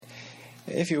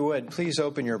If you would, please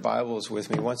open your Bibles with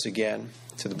me once again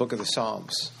to the book of the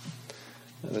Psalms.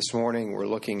 This morning we're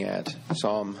looking at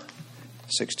Psalm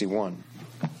 61.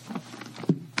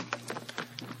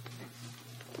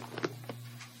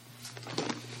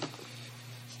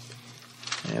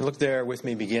 And look there with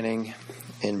me beginning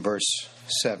in verse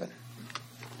 7.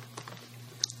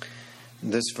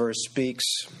 This verse speaks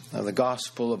of the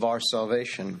gospel of our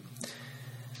salvation.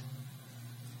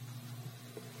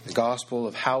 The gospel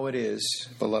of how it is,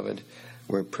 beloved,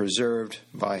 we're preserved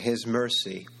by His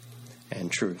mercy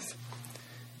and truth.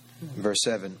 Verse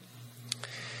 7.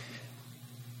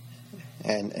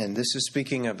 And this is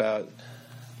speaking about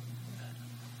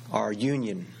our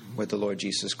union with the Lord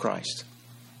Jesus Christ.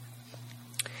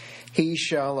 He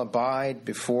shall abide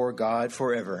before God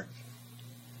forever.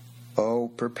 Oh,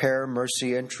 prepare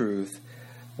mercy and truth,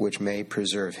 which may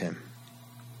preserve him.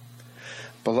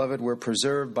 Beloved, we're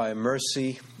preserved by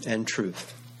mercy and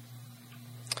truth.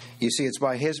 You see, it's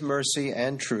by His mercy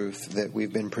and truth that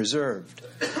we've been preserved,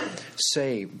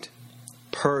 saved,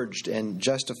 purged, and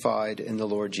justified in the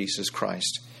Lord Jesus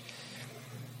Christ.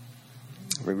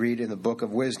 We read in the book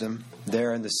of Wisdom,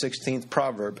 there in the 16th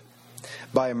proverb,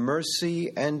 by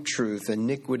mercy and truth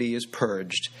iniquity is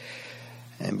purged,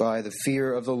 and by the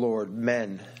fear of the Lord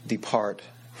men depart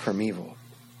from evil.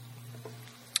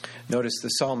 Notice the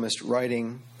psalmist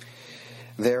writing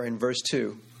there in verse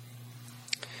 2,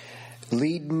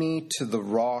 lead me to the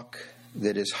rock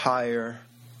that is higher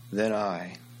than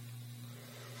I.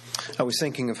 I was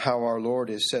thinking of how our Lord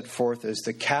is set forth as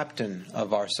the captain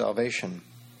of our salvation,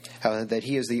 how that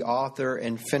He is the author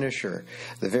and finisher,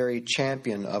 the very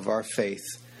champion of our faith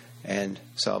and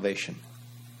salvation.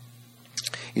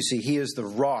 You see, He is the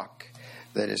rock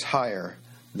that is higher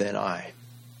than I,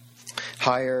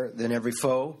 higher than every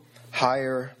foe,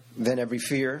 higher than every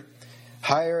fear,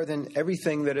 higher than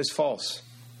everything that is false.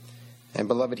 And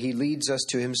beloved, He leads us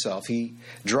to Himself. He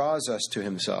draws us to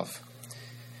Himself.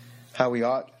 How we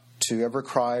ought to ever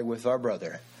cry with our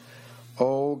brother,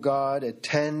 O God,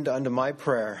 attend unto my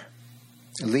prayer.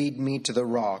 Lead me to the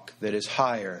rock that is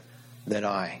higher than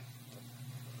I.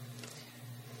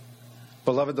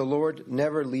 Beloved, the Lord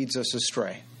never leads us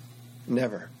astray.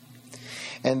 Never.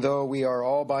 And though we are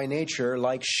all by nature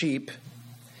like sheep,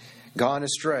 gone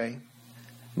astray,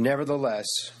 nevertheless,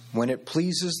 when it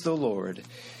pleases the Lord,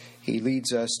 He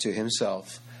leads us to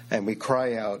Himself, and we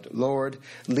cry out, Lord,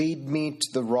 lead me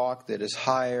to the rock that is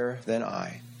higher than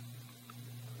I.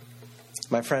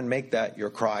 My friend, make that your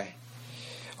cry.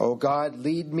 Oh God,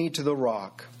 lead me to the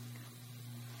rock.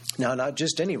 Now, not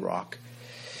just any rock,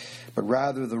 but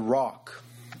rather the rock.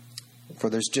 For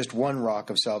there's just one rock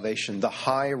of salvation, the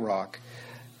high rock,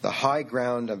 the high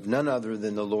ground of none other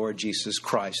than the Lord Jesus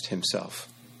Christ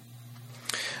Himself.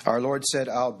 Our Lord said,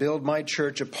 I'll build my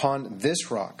church upon this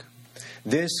rock,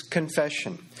 this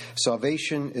confession.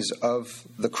 Salvation is of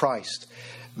the Christ,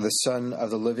 the Son of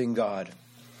the living God,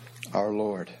 our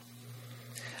Lord.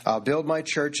 I'll build my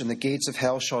church, and the gates of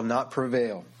hell shall not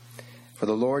prevail. For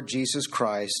the Lord Jesus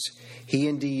Christ, He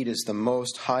indeed is the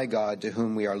most high God, to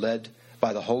whom we are led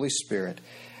by the Holy Spirit,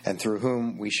 and through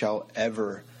whom we shall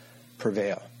ever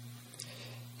prevail.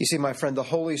 You see, my friend, the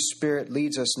Holy Spirit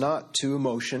leads us not to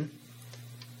emotion,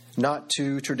 not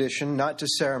to tradition, not to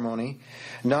ceremony,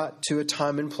 not to a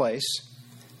time and place.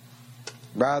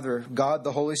 Rather, God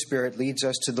the Holy Spirit leads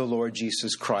us to the Lord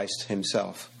Jesus Christ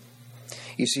Himself.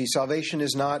 You see, salvation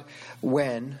is not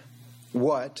when,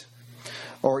 what,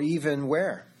 or even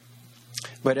where,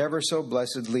 but ever so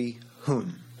blessedly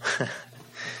whom.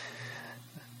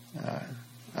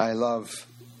 I love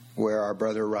where our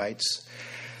brother writes,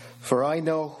 for I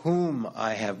know whom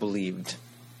I have believed,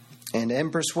 and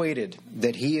am persuaded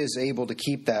that He is able to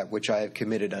keep that which I have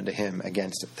committed unto Him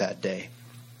against that day.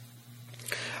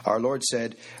 Our Lord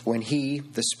said, when He,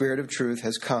 the Spirit of truth,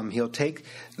 has come, He'll take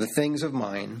the things of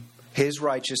mine, His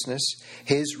righteousness,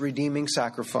 His redeeming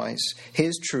sacrifice,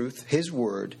 His truth, His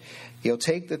word. He'll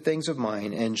take the things of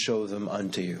mine and show them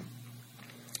unto you.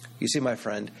 You see, my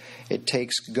friend, it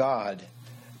takes God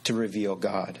to reveal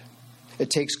God. It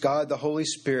takes God, the Holy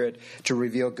Spirit, to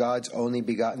reveal God's only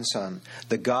begotten Son,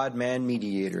 the God-man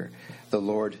mediator, the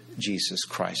Lord Jesus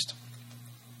Christ.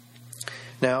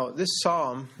 Now, this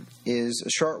psalm is a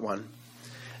short one,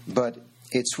 but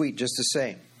it's sweet just the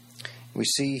same. We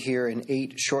see here in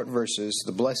 8 short verses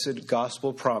the blessed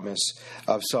gospel promise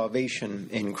of salvation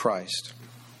in Christ.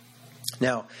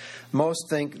 Now, most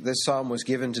think this psalm was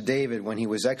given to David when he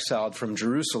was exiled from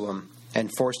Jerusalem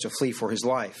and forced to flee for his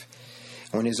life,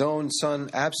 when his own son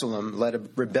Absalom led a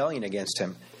rebellion against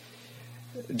him.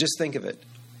 Just think of it.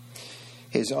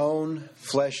 His own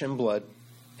flesh and blood,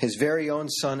 his very own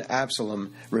son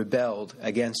Absalom rebelled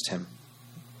against him.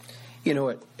 You know,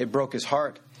 it broke his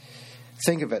heart.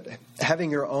 Think of it, having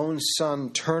your own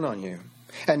son turn on you,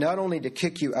 and not only to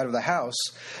kick you out of the house,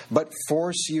 but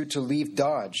force you to leave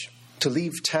Dodge, to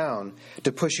leave town,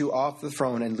 to push you off the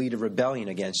throne and lead a rebellion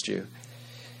against you.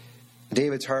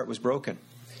 David's heart was broken,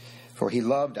 for he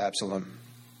loved Absalom.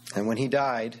 And when he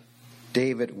died,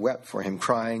 David wept for him,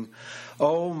 crying,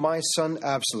 "Oh, my son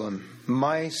Absalom,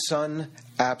 my son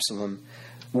Absalom,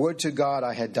 would to God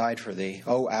I had died for thee.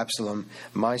 O Absalom,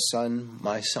 my son,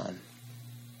 my son."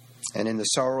 And in the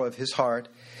sorrow of his heart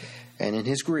and in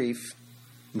his grief,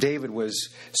 David was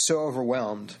so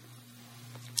overwhelmed,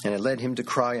 and it led him to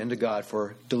cry unto God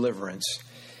for deliverance.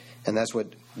 And that's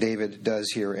what David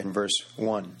does here in verse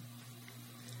 1.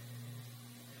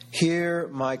 "Hear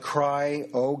my cry,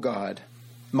 O God.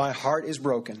 My heart is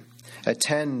broken.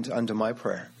 Attend unto my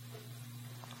prayer."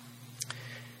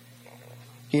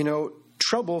 You know,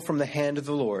 trouble from the hand of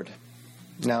the Lord.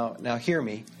 Now hear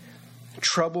me.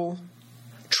 Trouble,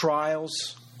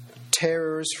 trials,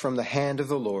 terrors from the hand of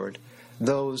the Lord,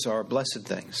 those are blessed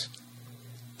things.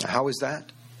 How is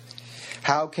that?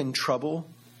 How can trouble,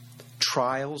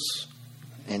 trials,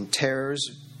 and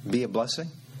terrors be a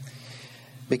blessing?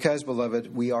 Because,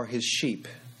 beloved, we are his sheep.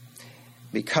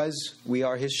 Because we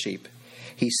are his sheep,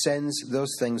 he sends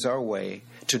those things our way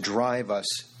to drive us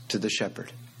to the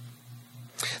shepherd.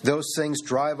 Those things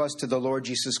drive us to the Lord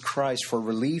Jesus Christ for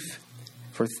relief,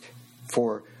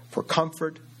 for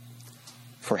comfort,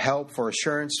 for help, for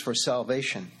assurance, for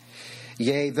salvation.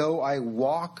 "Yea, though I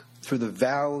walk through the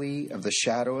valley of the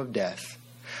shadow of death,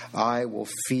 I will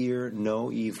fear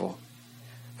no evil,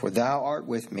 for thou art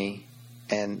with me,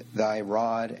 and thy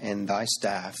rod and thy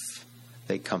staff,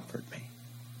 they comfort me."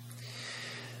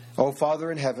 O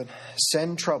Father in heaven,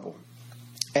 send trouble.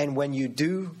 And when you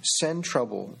do send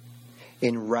trouble,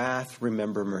 in wrath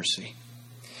remember mercy,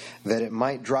 that it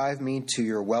might drive me to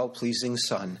your well-pleasing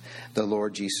Son, the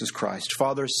Lord Jesus Christ.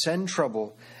 Father, send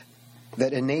trouble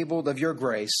that, enabled of your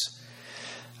grace,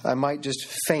 I might just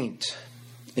faint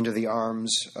into the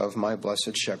arms of my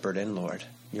blessed shepherd and Lord,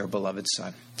 your beloved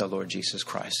Son, the Lord Jesus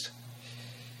Christ.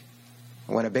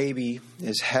 When a baby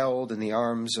is held in the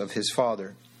arms of his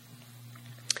father,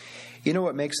 you know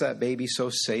what makes that baby so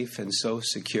safe and so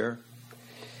secure?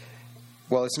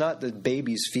 Well, it's not the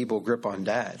baby's feeble grip on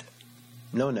dad.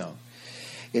 No.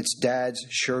 It's dad's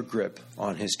sure grip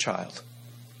on his child.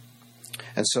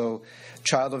 And so,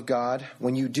 child of God,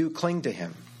 when you do cling to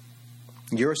him,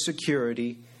 your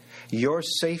security, your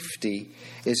safety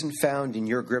isn't found in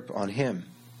your grip on him.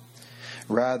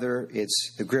 Rather,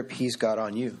 it's the grip he's got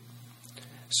on you.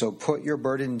 So put your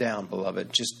burden down,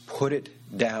 beloved. Just put it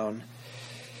down.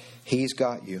 He's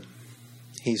got you.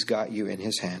 He's got you in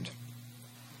his hand,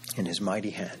 in his mighty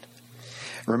hand.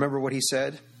 Remember what he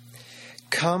said?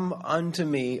 "Come unto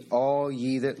me, all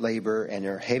ye that labor and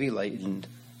are heavy laden,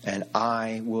 and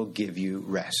I will give you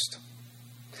rest.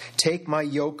 Take my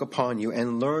yoke upon you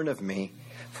and learn of me,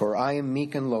 for I am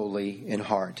meek and lowly in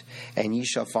heart, and ye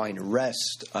shall find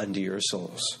rest unto your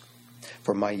souls.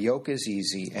 For my yoke is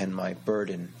easy and my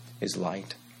burden is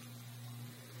light."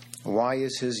 Why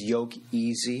is his yoke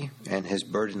easy and his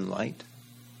burden light?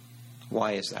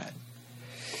 Why is that?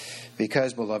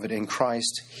 Because, beloved, in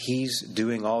Christ, he's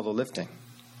doing all the lifting.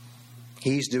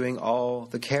 He's doing all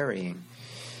the carrying.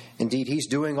 Indeed, he's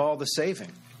doing all the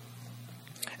saving.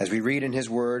 As we read in his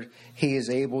word, he is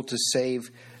able to save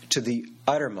to the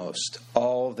uttermost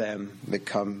all them that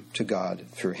come to God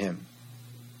through him.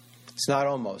 It's not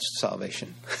almost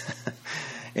salvation.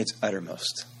 It's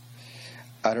uttermost.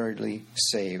 Utterly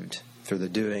saved through the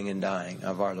doing and dying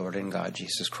of our Lord and God,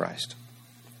 Jesus Christ.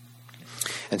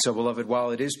 And so, beloved, while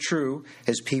it is true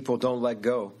his people don't let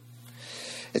go,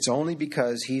 it's only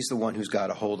because he's the one who's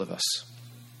got a hold of us.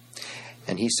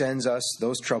 And he sends us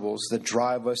those troubles that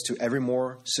drive us to ever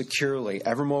more securely,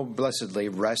 ever more blessedly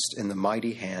rest in the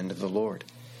mighty hand of the Lord.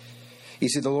 You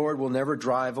see, the Lord will never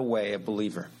drive away a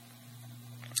believer.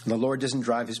 The Lord doesn't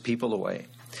drive his people away.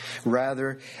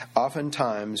 Rather,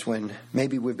 oftentimes when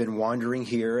maybe we've been wandering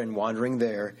here and wandering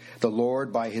there, the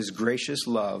Lord, by his gracious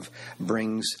love,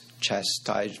 brings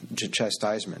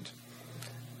chastisement.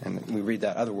 And we read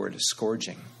that other word,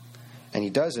 scourging. And he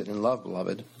does it in love,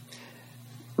 beloved.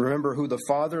 Remember, who the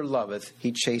Father loveth,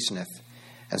 he chasteneth.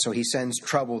 And so he sends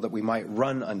trouble that we might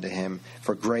run unto him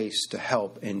for grace to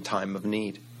help in time of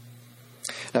need.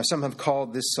 Now, some have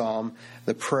called this psalm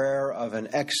the prayer of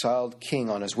an exiled king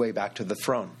on his way back to the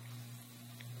throne.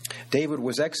 David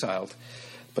was exiled,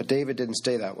 but David didn't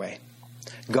stay that way.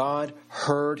 God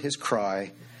heard his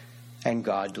cry, and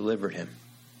God delivered him.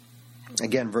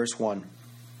 Again, verse 1.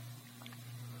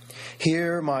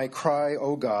 Hear my cry,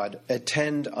 O God,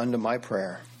 attend unto my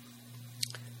prayer.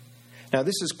 Now,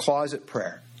 this is closet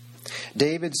prayer.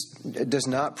 David does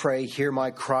not pray, hear my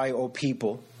cry, O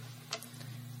people.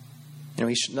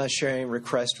 He's not sharing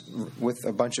request with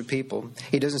a bunch of people.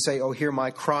 He doesn't say, oh, hear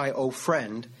my cry, O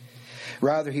friend.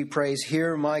 Rather, he prays,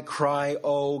 hear my cry,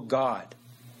 O God.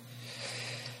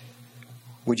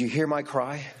 Would you hear my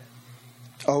cry?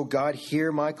 O God,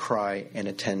 hear my cry and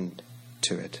attend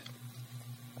to it.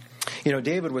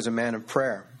 David was a man of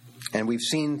prayer. And we've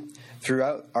seen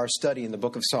throughout our study in the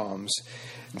book of Psalms,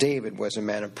 David was a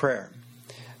man of prayer.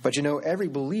 But every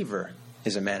believer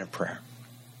is a man of prayer.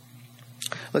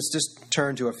 Let's just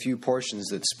turn to a few portions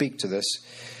that speak to this.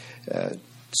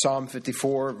 Psalm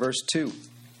 54, verse 2.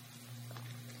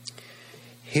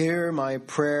 Hear my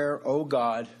prayer, O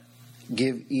God,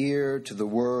 give ear to the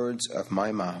words of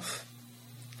my mouth.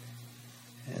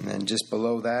 And then just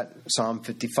below that, Psalm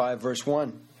 55, verse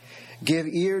 1. Give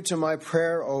ear to my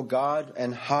prayer, O God,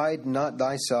 and hide not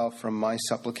thyself from my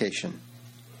supplication.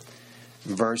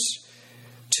 Verse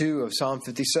 2 of Psalm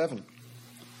 57.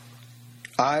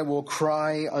 I will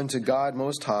cry unto God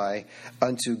Most High,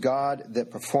 unto God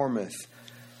that performeth,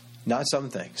 not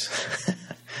some things,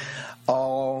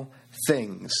 all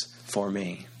things for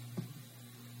me.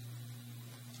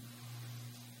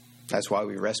 That's why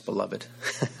we rest, beloved.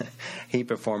 He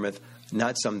performeth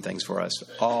not some things for us,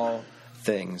 all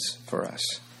things for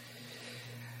us.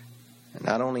 And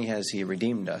not only has He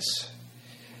redeemed us,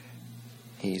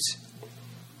 He's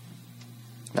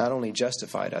not only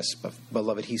justified us, but,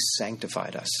 beloved, He's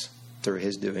sanctified us through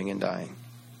His doing and dying.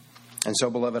 And so,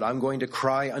 beloved, I'm going to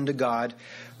cry unto God,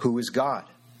 who is God,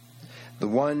 the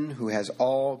one who has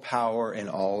all power and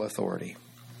all authority.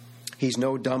 He's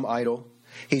no dumb idol.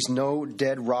 He's no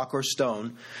dead rock or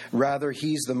stone. Rather,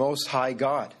 He's the Most High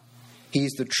God.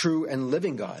 He's the true and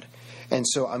living God. And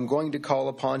so I'm going to call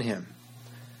upon Him.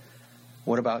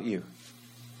 What about you?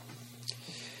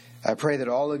 I pray that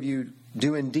all of you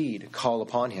do indeed call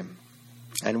upon Him.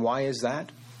 And why is that?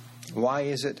 Why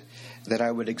is it that I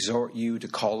would exhort you to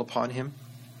call upon Him?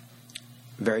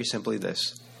 Very simply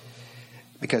this.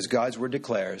 Because God's Word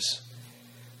declares,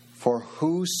 For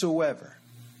whosoever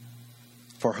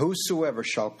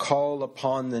shall call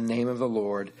upon the name of the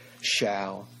Lord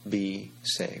shall be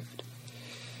saved.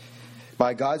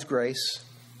 By God's grace,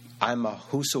 I'm a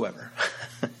whosoever.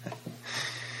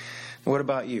 What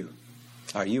about you?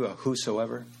 Are you a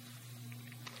whosoever?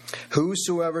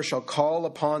 Whosoever shall call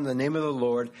upon the name of the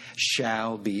Lord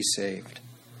shall be saved.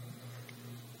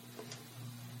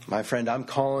 My friend, I'm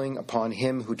calling upon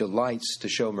Him who delights to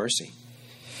show mercy.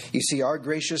 You see, our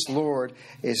gracious Lord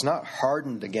is not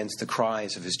hardened against the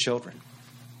cries of His children.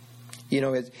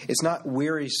 It's not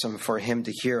wearisome for Him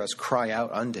to hear us cry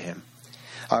out unto Him.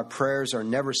 Our prayers are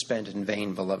never spent in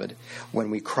vain, beloved, when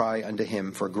we cry unto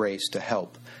Him for grace to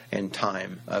help in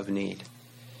time of need.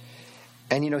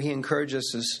 And He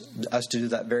encourages us to do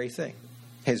that very thing.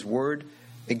 His Word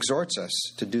exhorts us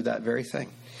to do that very thing.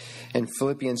 In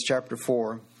Philippians chapter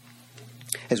 4,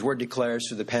 His Word declares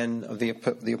through the pen of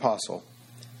the apostle,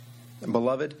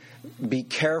 Beloved, be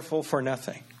careful for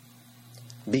nothing.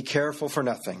 Be careful for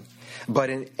nothing. But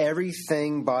in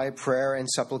everything by prayer and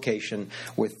supplication,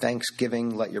 with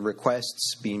thanksgiving, let your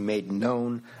requests be made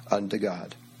known unto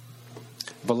God.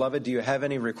 Beloved, do you have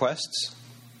any requests?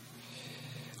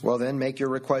 Well, then make your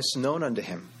requests known unto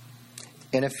Him.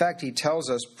 In effect, He tells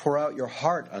us, pour out your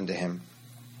heart unto Him.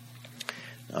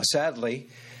 Now, sadly,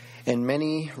 in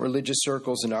many religious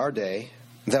circles in our day,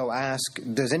 they'll ask,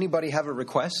 does anybody have a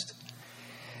request?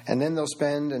 And then they'll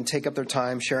spend and take up their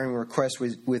time sharing requests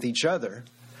with each other,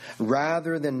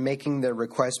 rather than making their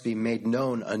requests be made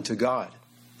known unto God,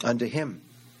 unto Him.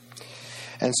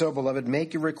 And so, beloved,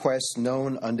 make your requests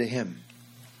known unto Him.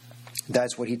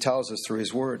 That's what He tells us through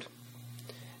His Word.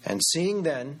 And seeing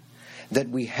then that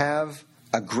we have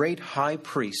a great high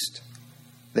priest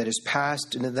that is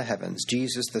passed into the heavens,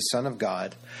 Jesus, the Son of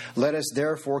God, let us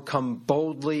therefore come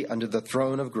boldly unto the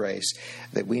throne of grace,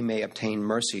 that we may obtain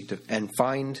mercy and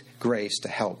find grace to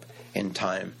help in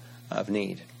time of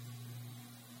need.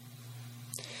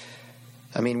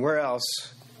 Where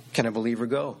else can a believer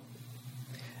go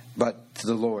but to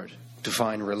the Lord to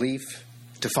find relief,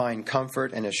 to find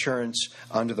comfort and assurance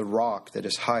under the rock that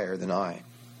is higher than I?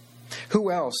 To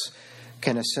whom else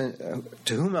can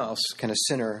a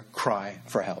sinner cry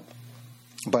for help,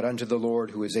 but unto the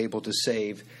Lord who is able to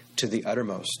save to the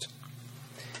uttermost?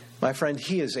 My friend,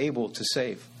 He is able to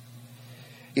save.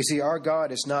 You see, our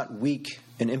God is not weak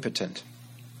and impotent.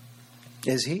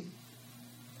 Is He?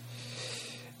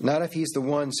 Not if He's the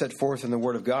one set forth in the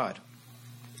Word of God,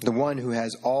 the one who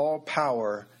has all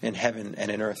power in heaven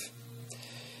and in earth.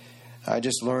 I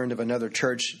just learned of another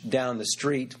church down the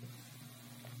street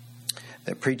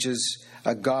that preaches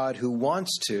a God who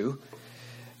wants to,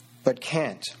 but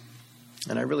can't.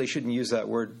 And I really shouldn't use that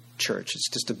word church. It's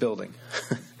just a building.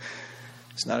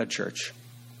 It's not a church.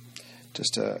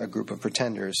 Just a group of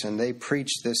pretenders. And they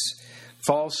preach this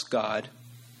false God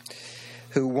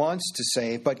who wants to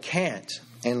save, but can't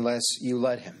unless you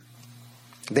let him.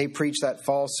 They preach that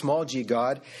false small g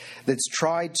God that's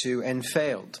tried to and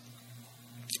failed.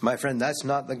 My friend, that's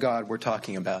not the God we're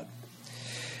talking about.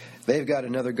 They've got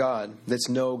another God that's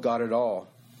no God at all.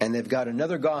 And they've got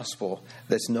another gospel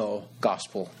that's no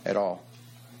gospel at all.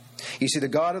 You see, the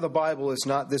God of the Bible is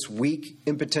not this weak,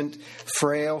 impotent,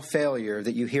 frail failure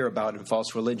that you hear about in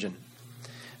false religion.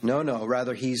 No,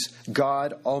 rather he's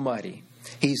God Almighty.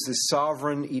 He's the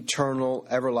sovereign, eternal,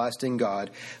 everlasting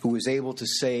God who is able to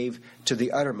save to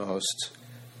the uttermost.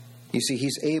 You see,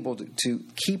 he's able to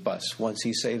keep us once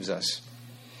he saves us.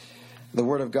 The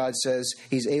Word of God says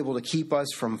he's able to keep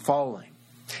us from falling.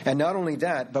 And not only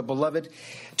that, but, beloved,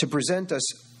 to present us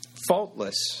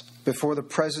faultless before the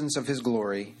presence of his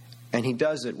glory, and he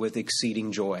does it with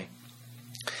exceeding joy.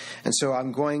 And so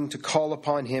I'm going to call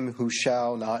upon him who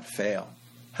shall not fail.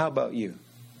 How about you?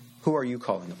 Who are you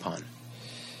calling upon?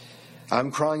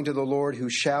 I'm crying to the Lord who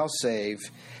shall save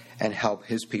and help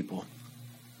his people.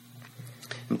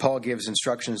 And Paul gives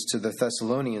instructions to the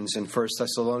Thessalonians in 1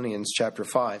 Thessalonians chapter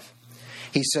 5.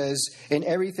 He says, "In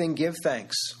everything give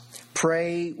thanks,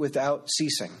 pray without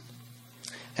ceasing."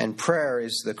 And prayer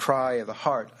is the cry of the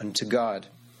heart unto God.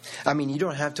 I mean, you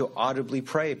don't have to audibly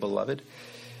pray, beloved,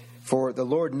 for the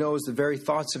Lord knows the very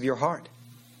thoughts of your heart.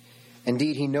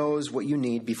 Indeed, he knows what you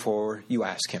need before you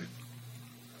ask him.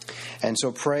 And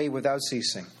so pray without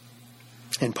ceasing.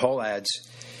 And Paul adds,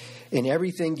 "In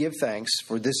everything give thanks,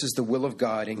 for this is the will of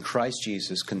God in Christ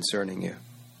Jesus concerning you."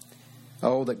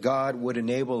 Oh, that God would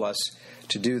enable us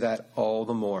to do that all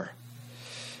the more.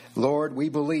 Lord, we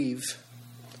believe.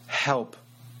 Help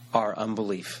our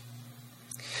unbelief.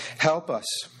 Help us,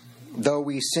 though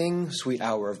we sing Sweet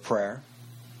Hour of Prayer,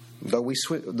 though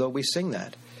we sing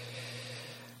that.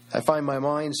 I find my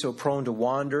mind so prone to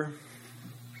wander,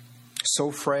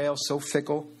 so frail, so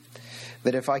fickle,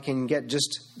 that if I can get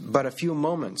just but a few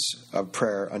moments of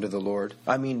prayer unto the Lord,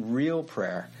 I mean real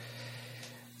prayer,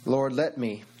 Lord, let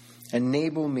me,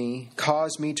 enable me,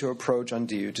 cause me to approach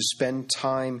unto you, to spend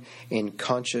time in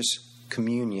conscious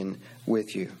communion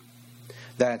with you.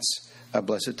 That's a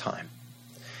blessed time.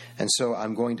 And so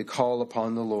I'm going to call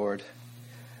upon the Lord.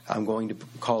 I'm going to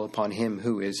call upon him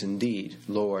who is indeed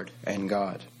Lord and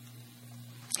God.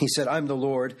 He said, "I'm the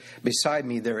Lord. Beside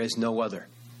me there is no other."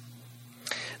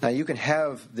 Now you can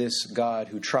have this God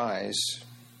who tries,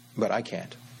 but I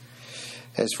can't.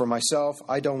 As for myself,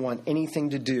 I don't want anything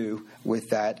to do with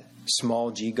that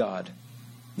small g God.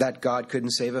 That God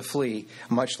couldn't save a flea,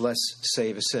 much less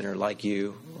save a sinner like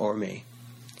you or me.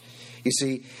 You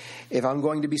see, if I'm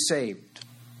going to be saved,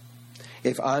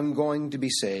 if you're going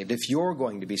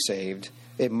to be saved,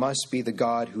 it must be the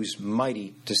God who's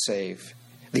mighty to save.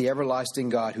 The everlasting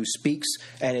God who speaks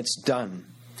and it's done,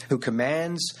 who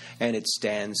commands and it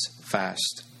stands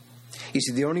fast. You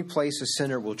see, the only place a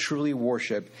sinner will truly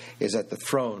worship is at the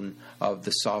throne of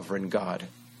the sovereign God.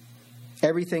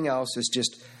 Everything else is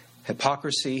just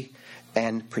hypocrisy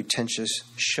and pretentious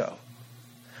show.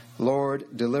 Lord,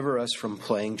 deliver us from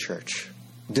playing church.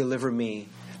 Deliver me,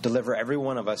 deliver every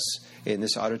one of us in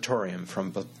this auditorium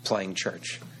from playing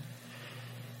church.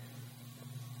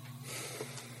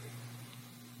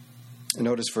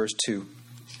 Notice verse 2.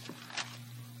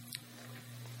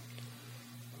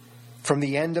 "From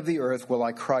the end of the earth will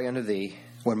I cry unto thee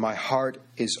when my heart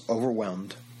is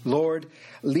overwhelmed. Lord,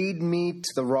 lead me to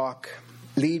the rock,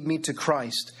 lead me to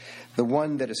Christ, the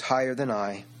one that is higher than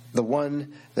I, the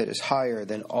one that is higher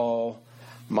than all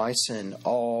my sin,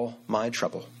 all my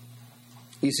trouble."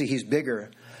 You see, he's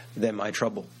bigger than my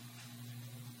trouble.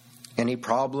 Any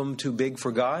problem too big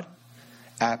for God?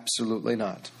 Absolutely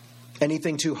not.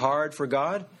 Anything too hard for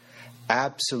God?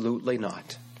 Absolutely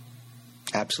not.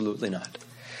 Absolutely not.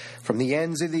 "From the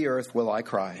ends of the earth will I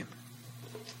cry."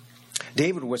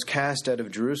 David was cast out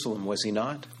of Jerusalem, was he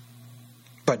not?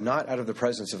 But not out of the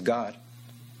presence of God.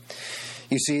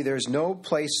 You see, there's no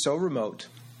place so remote,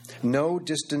 no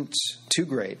distance too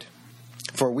great,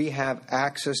 for we have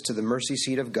access to the mercy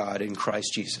seat of God in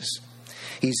Christ Jesus.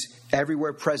 He's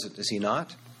everywhere present, is he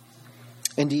not?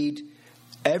 Indeed,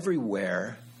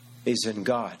 everywhere is in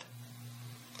God.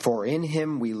 For in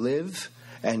him we live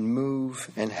and move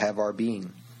and have our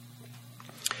being.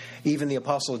 Even the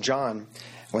Apostle John,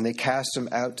 when they cast him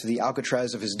out to the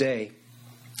Alcatraz of his day,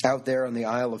 out there on the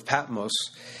Isle of Patmos,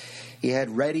 he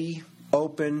had ready,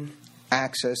 open,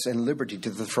 access and liberty to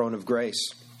the throne of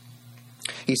grace.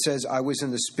 He says, I was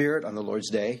in the Spirit on the Lord's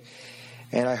day,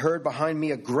 and I heard behind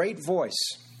me a great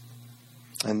voice,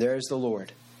 and there's the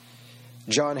Lord.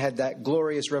 John had that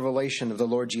glorious revelation of the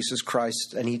Lord Jesus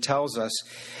Christ, and he tells us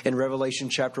in Revelation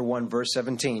chapter 1, verse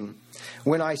 17,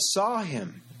 when I saw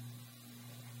him,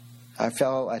 I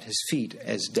fell at his feet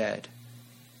as dead.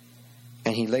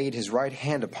 And he laid his right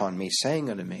hand upon me, saying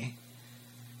unto me,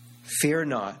 fear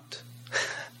not,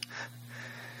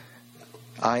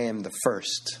 I am the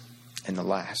first and the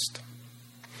last.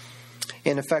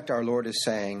 In effect, our Lord is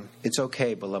saying, it's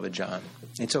okay, beloved John.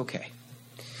 It's okay.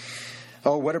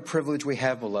 Oh, what a privilege we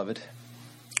have, beloved.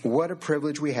 What a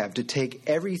privilege we have to take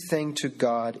everything to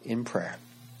God in prayer.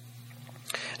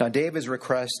 Now, David's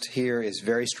request here is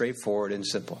very straightforward and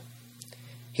simple.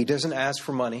 He doesn't ask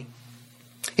for money.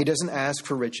 He doesn't ask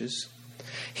for riches.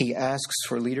 He asks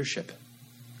for leadership.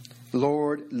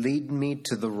 Lord, lead me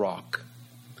to the rock.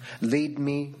 Lead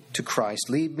me to Christ.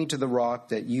 Lead me to the rock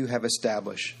that you have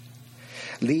established.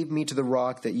 Lead me to the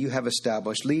rock that you have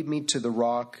established. Lead me to the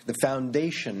rock, the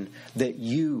foundation that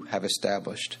you have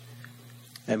established.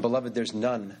 And beloved, there's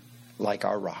none like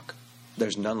our rock.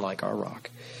 There's none like our rock.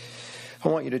 I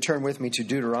want you to turn with me to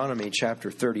Deuteronomy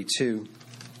chapter 32.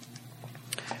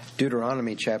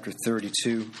 Deuteronomy chapter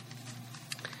 32.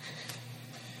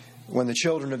 When the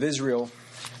children of Israel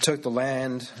took the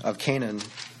land of Canaan,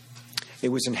 it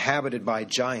was inhabited by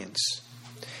giants,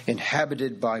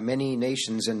 inhabited by many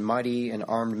nations and mighty and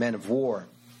armed men of war.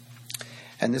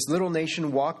 And this little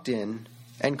nation walked in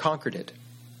and conquered it.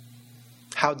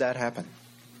 How'd that happen?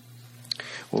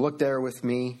 Well, look there with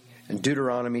me in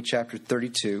Deuteronomy chapter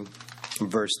 32,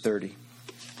 verse 30.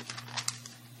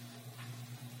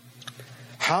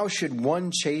 How should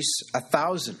one chase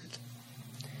 1,000?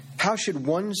 How should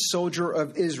one soldier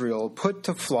of Israel put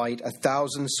to flight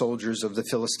 1,000 soldiers of the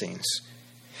Philistines?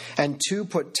 And two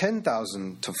put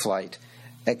 10,000 to flight,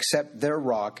 except their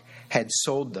rock had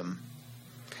sold them.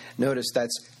 Notice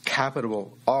that's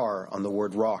capital R on the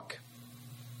word rock.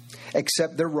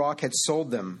 Except their rock had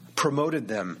sold them, promoted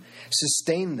them,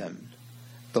 sustained them.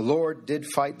 The Lord did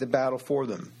fight the battle for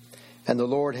them, and the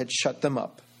Lord had shut them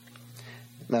up.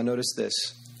 Now notice this,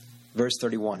 verse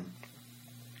 31.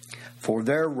 For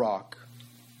their rock,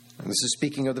 and this is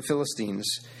speaking of the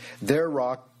Philistines, their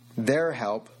rock, their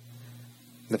help,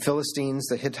 the Philistines,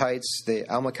 the Hittites, the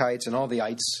Amalekites, and all the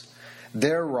ites,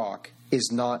 their rock is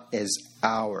not as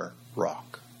our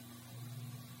rock.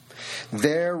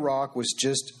 Their rock was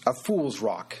just a fool's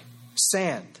rock,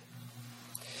 sand.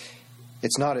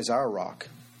 It's not as our rock,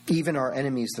 even our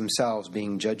enemies themselves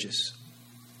being judges.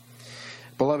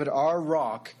 Beloved, our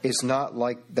rock is not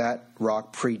like that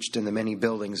rock preached in the many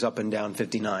buildings up and down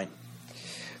 59.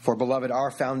 For, beloved, our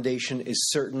foundation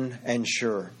is certain and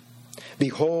sure.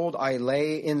 Behold, I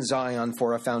lay in Zion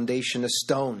for a foundation a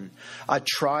stone, a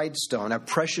tried stone, a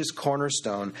precious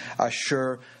cornerstone, a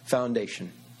sure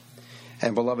foundation.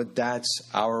 And, beloved, that's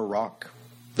our rock,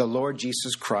 the Lord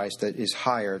Jesus Christ, that is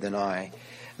higher than I,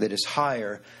 that is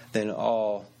higher than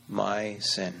all my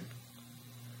sin.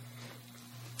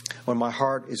 When my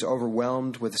heart is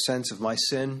overwhelmed with a sense of my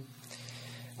sin,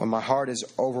 when my heart is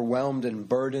overwhelmed and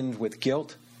burdened with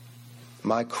guilt,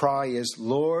 my cry is,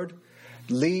 Lord,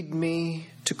 lead me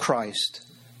to Christ,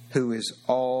 who is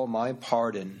all my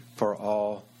pardon for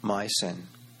all my sin.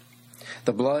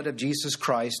 The blood of Jesus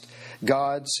Christ,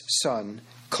 God's Son,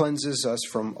 cleanses us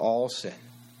from all sin.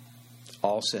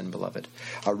 All sin, beloved.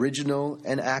 Original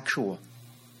and actual.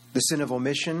 The sin of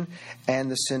omission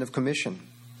and the sin of commission.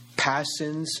 Past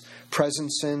sins,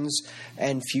 present sins,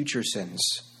 and future sins.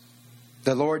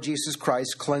 The Lord Jesus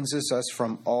Christ cleanses us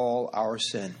from all our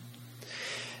sin.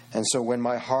 And so when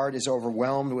my heart is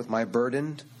overwhelmed with my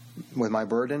burden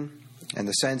and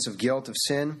the sense of guilt of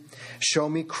sin, show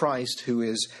me Christ, who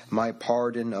is my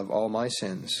pardon of all my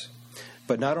sins.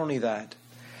 But not only that,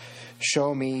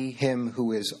 show me him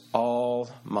who is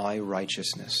all my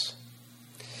righteousness,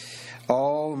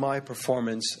 all my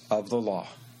performance of the law,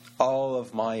 all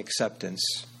of my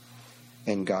acceptance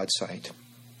in God's sight.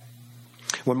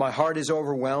 When my heart is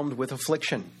overwhelmed with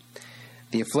affliction,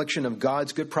 the affliction of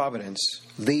God's good providence,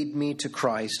 lead me to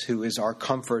Christ, who is our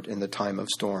comfort in the time of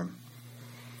storm.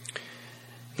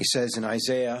 He says in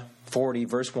Isaiah 40,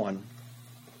 verse 1,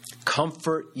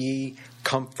 comfort ye,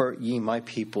 my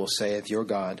people, saith your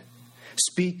God.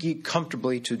 Speak ye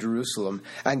comfortably to Jerusalem,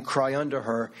 and cry unto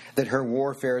her that her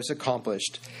warfare is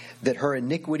accomplished, that her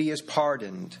iniquity is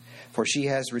pardoned, for she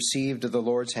has received of the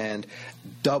Lord's hand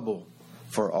double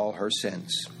for all her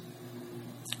sins.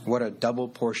 What a double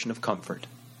portion of comfort.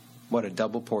 What a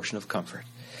double portion of comfort.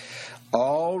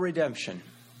 All redemption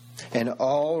and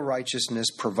all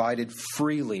righteousness provided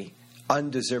freely,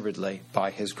 undeservedly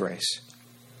by his grace.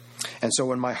 And so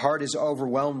when my heart is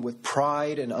overwhelmed with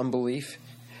pride and unbelief,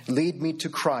 lead me to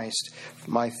Christ,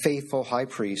 my faithful high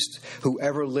priest, who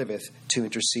ever liveth to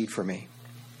intercede for me.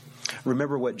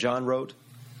 Remember what John wrote?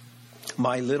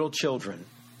 My little children,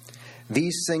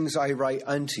 these things I write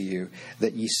unto you,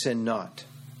 that ye sin not.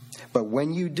 But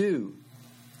when you do,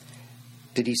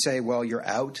 did he say, well, you're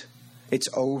out? It's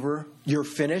over? You're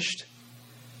finished?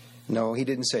 No, he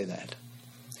didn't say that.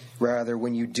 Rather,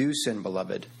 when you do sin,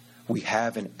 beloved, we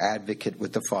have an advocate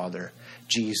with the Father,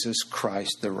 Jesus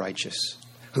Christ the righteous,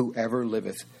 who ever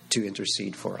liveth to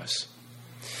intercede for us.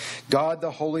 God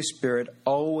the Holy Spirit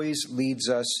always leads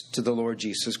us to the Lord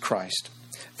Jesus Christ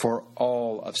for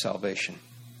all of salvation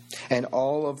and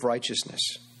all of righteousness.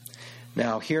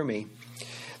 Now, hear me.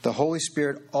 The Holy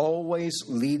Spirit always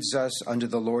leads us unto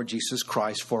the Lord Jesus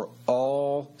Christ for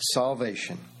all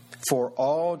salvation, for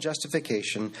all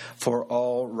justification, for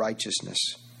all righteousness.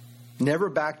 Never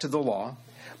back to the law,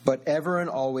 but ever and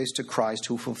always to Christ,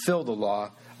 who fulfilled the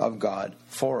law of God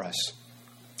for us.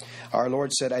 Our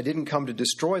Lord said, I didn't come to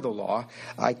destroy the law,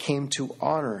 I came to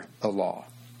honor the law.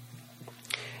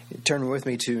 Turn with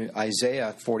me to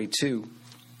Isaiah 42.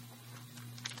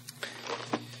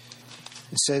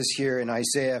 It says here in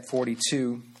Isaiah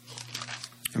 42,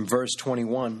 in verse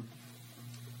 21,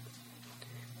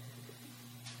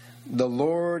 the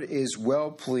Lord is well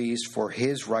pleased for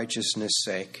his righteousness'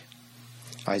 sake.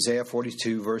 Isaiah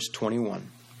 42, verse 21.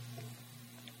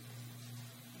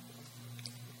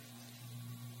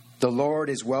 The Lord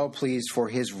is well pleased for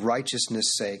his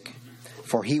righteousness' sake,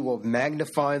 for he will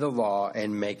magnify the law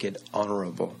and make it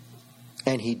honorable.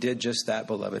 And he did just that,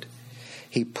 beloved.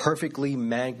 He perfectly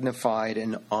magnified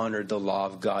and honored the law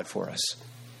of God for us.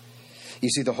 You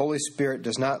see, the Holy Spirit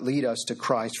does not lead us to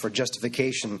Christ for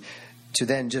justification to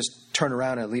then just turn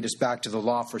around and lead us back to the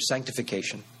law for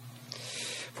sanctification.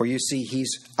 For you see,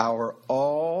 he's our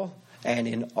all and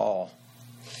in all.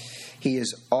 He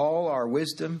is all our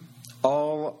wisdom,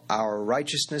 all our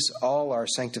righteousness, all our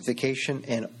sanctification,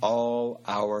 and all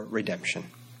our redemption.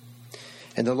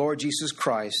 And the Lord Jesus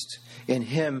Christ, in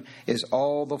him is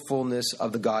all the fullness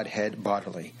of the Godhead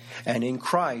bodily. And in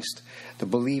Christ, the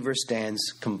believer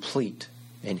stands complete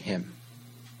in him.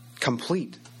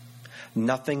 Complete.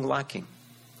 Nothing lacking.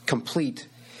 Complete.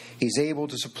 He's able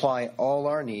to supply all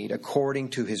our need according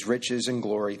to his riches and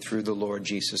glory through the Lord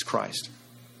Jesus Christ.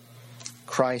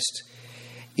 Christ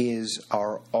is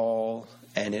our all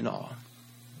and in all.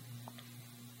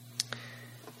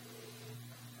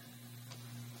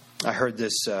 I heard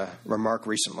this remark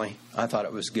recently. I thought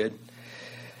it was good.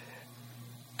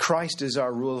 Christ is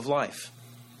our rule of life.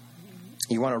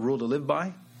 You want a rule to live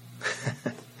by?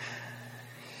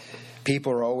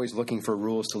 People are always looking for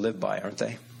rules to live by, aren't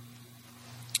they?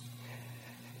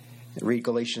 Read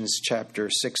Galatians chapter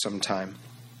 6 sometime.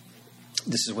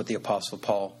 This is what the Apostle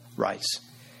Paul writes.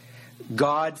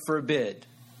 God forbid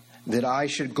that I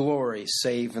should glory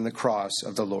save in the cross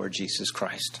of the Lord Jesus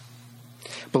Christ.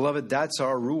 Beloved, that's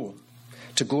our rule,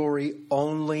 to glory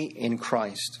only in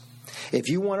Christ. If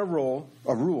you want a rule,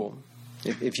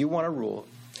 if you want a rule,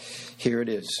 here it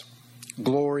is.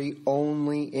 Glory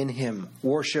only in him.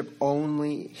 Worship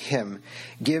only him.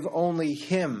 Give only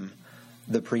him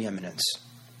the preeminence.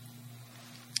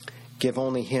 Give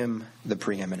only him the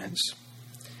preeminence.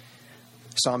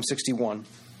 Psalm 61.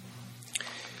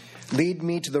 Lead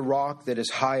me to the rock that is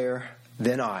higher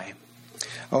than I.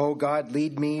 Oh God,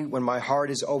 lead me when my heart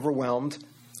is overwhelmed,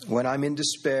 when I'm in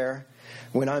despair,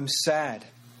 when I'm sad,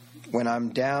 when I'm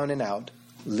down and out.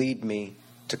 Lead me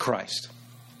to Christ.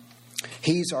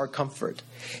 He's our comfort.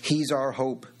 He's our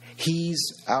hope. He's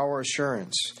our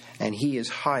assurance. And he is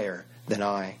higher than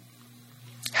I.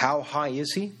 How high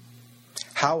is he?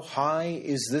 How high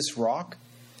is this rock?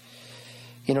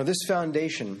 You know, this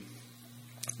foundation,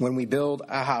 when we build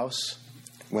a house,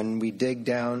 when we dig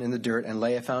down in the dirt and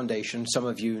lay a foundation, some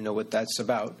of you know what that's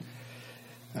about.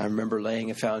 I remember laying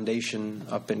a foundation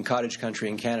up in cottage country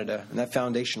in Canada, and that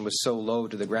foundation was so low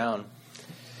to the ground.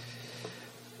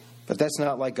 But that's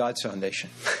not like God's foundation.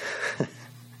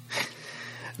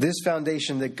 This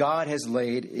foundation that God has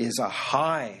laid is a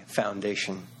high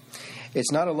foundation.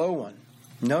 It's not a low one.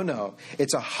 No.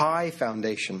 It's a high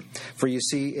foundation. For you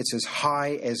see, it's as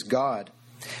high as God.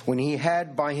 When he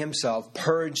had by himself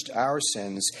purged our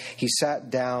sins, he sat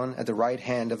down at the right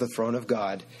hand of the throne of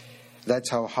God. That's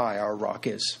how high our rock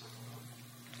is.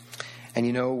 And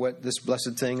you know what this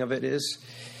blessed thing of it is?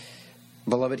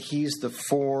 Beloved, he's the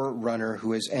forerunner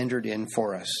who has entered in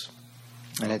for us.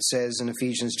 And it says in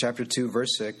Ephesians chapter 2,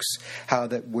 verse 6, how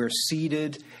that we're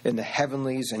seated in the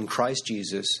heavenlies in Christ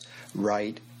Jesus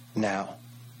right now,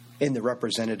 in the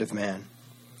representative man.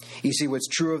 You see, what's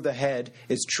true of the head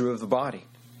is true of the body.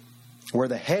 Where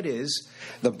the head is,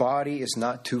 the body is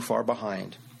not too far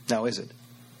behind. Now, is it?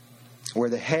 Where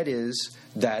the head is,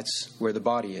 that's where the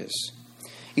body is.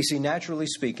 You see, naturally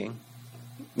speaking,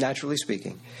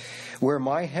 where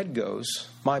my head goes,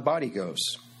 my body goes.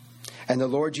 And the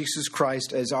Lord Jesus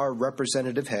Christ, as our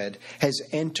representative head, has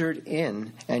entered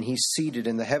in and he's seated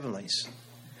in the heavenlies.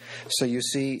 So you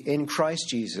see, in Christ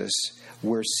Jesus,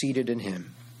 we're seated in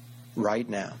him right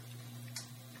now.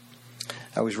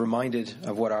 I was reminded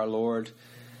of what our Lord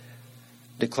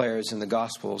declares in the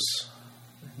Gospels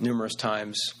numerous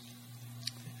times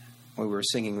when we were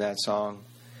singing that song.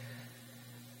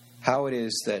 How it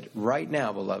is that right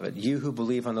now, beloved, you who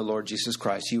believe on the Lord Jesus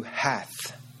Christ, you hath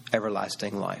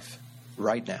everlasting life.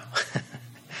 Right now.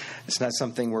 It's not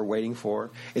something we're waiting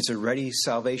for. It's a ready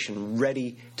salvation,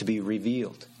 ready to be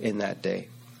revealed in that day.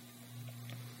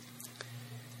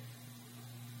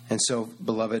 And so,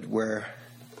 beloved, where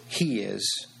he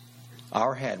is,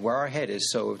 our head, where our head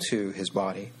is, so too his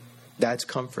body. That's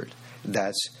comfort.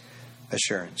 That's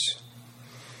assurance.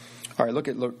 All right, look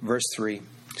at verse 3.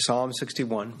 Psalm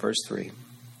 61, verse 3.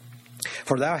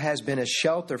 For thou hast been a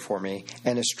shelter for me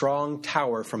and a strong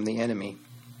tower from the enemy.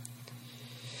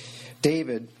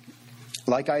 David,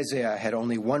 like Isaiah, had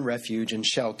only one refuge and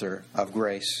shelter of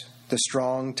grace, the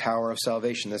strong tower of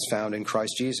salvation that's found in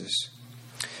Christ Jesus.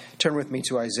 Turn with me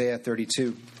to Isaiah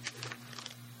 32.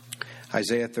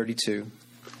 Isaiah 32,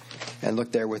 and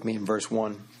look there with me in verse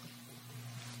 1.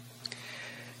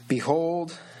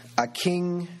 Behold, a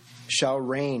king shall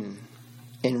reign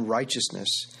in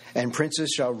righteousness, and princes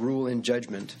shall rule in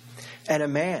judgment, and a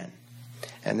man,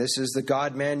 and this is the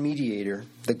God-man mediator,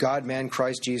 the God-man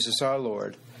Christ Jesus our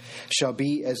Lord, shall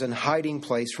be as an hiding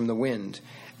place from the wind,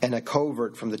 and a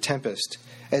covert from the tempest,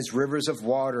 as rivers of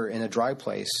water in a dry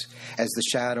place, as the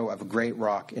shadow of a great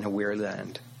rock in a weary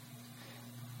land.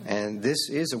 And this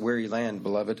is a weary land,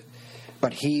 beloved,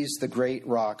 but he's the great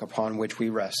rock upon which we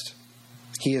rest.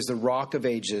 He is the rock of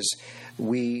ages,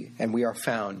 we are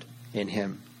found in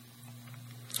him.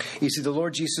 You see, the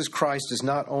Lord Jesus Christ is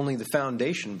not only the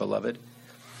foundation, beloved,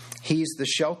 he's the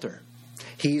shelter.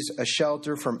 He's a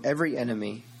shelter from every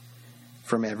enemy,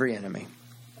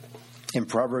 In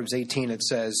Proverbs 18 it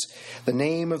says, the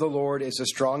name of the Lord is a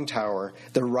strong tower,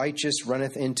 the righteous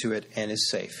runneth into it and is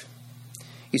safe.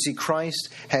 You see, Christ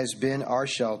has been our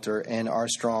shelter and our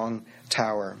strong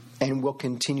tower, and will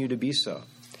continue to be so.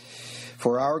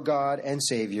 For our God and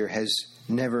Savior has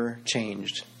never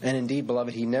changed. And indeed,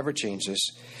 beloved, he never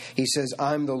changes. He says,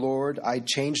 I'm the Lord, I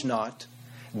change not.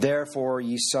 Therefore,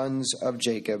 ye sons of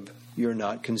Jacob, you're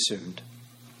not consumed.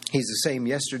 He's the same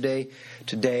yesterday,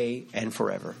 today, and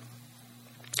forever.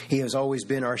 He has always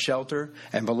been our shelter,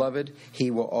 and beloved, he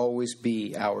will always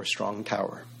be our strong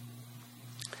tower.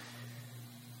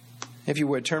 If you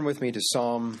would, turn with me to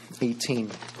Psalm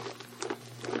 18.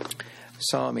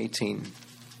 Psalm 18.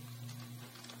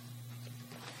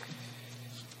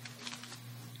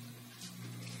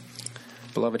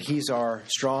 Beloved, he's our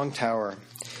strong tower.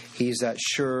 He's that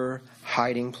sure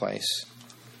hiding place.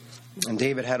 And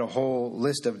David had a whole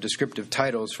list of descriptive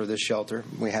titles for this shelter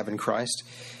we have in Christ.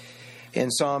 In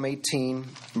Psalm 18,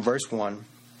 verse 1,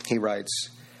 he writes,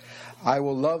 I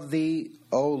will love thee,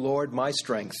 O Lord, my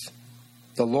strength.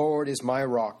 The Lord is my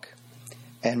rock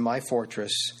and my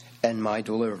fortress and my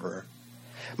deliverer.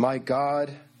 My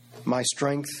God, my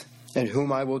strength, in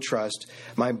whom I will trust,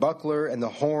 my buckler and the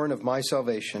horn of my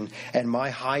salvation, and my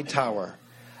high tower.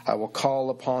 I will call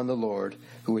upon the Lord,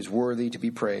 who is worthy to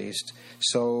be praised.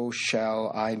 So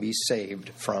shall I be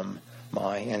saved from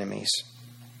my enemies.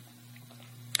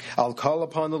 I'll call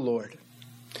upon the Lord.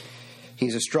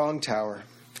 He's a strong tower.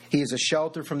 He is a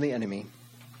shelter from the enemy.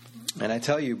 And I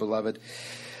tell you, beloved,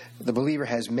 the believer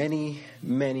has many,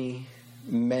 many,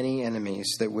 many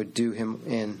enemies that would do him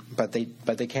in, but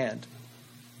they can't.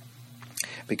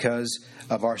 Because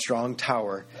of our strong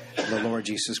tower, the Lord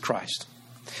Jesus Christ.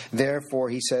 Therefore,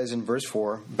 he says in verse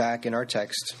 4, back in our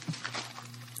text,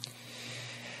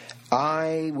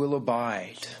 I will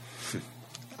abide.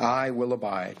 I will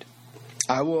abide.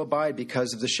 I will abide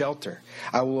because of the shelter.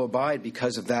 I will abide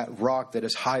because of that rock that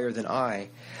is higher than I.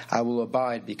 I will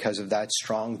abide because of that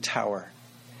strong tower.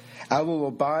 I will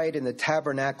abide in the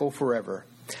tabernacle forever,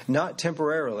 not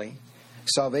temporarily.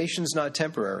 Salvation's not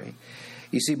temporary.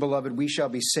 You see, beloved, we shall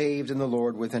be saved in the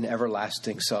Lord with an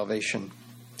everlasting salvation.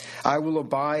 I will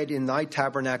abide in thy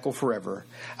tabernacle forever.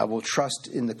 I will trust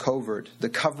in the covert, the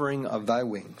covering of thy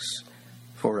wings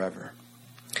forever.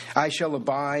 I shall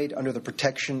abide under the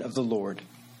protection of the Lord.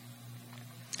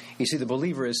 You see, the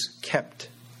believer is kept.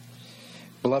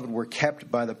 Beloved, we're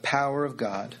kept by the power of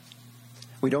God.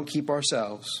 We don't keep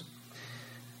ourselves.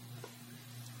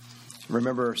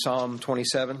 Remember Psalm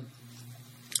 27?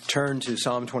 Turn to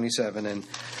Psalm 27 and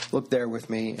look there with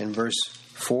me in verse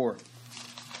 4.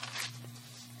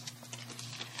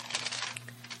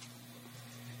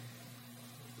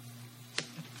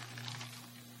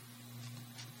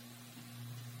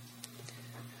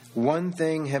 One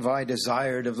thing have I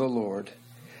desired of the Lord,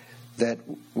 that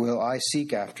will I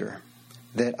seek after,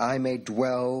 that I may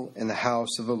dwell in the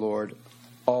house of the Lord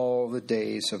all the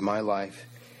days of my life,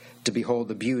 to behold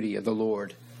the beauty of the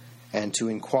Lord, and to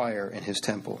inquire in his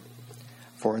temple.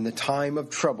 For in the time of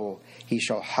trouble he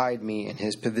shall hide me in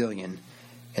his pavilion.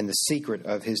 In the secret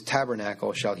of his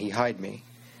tabernacle shall he hide me.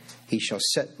 He shall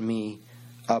set me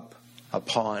up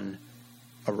upon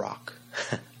a rock.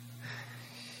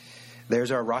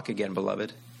 There's our rock again,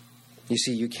 beloved. You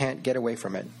see, you can't get away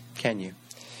from it, can you?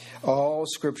 All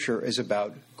Scripture is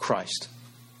about Christ.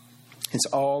 It's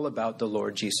all about the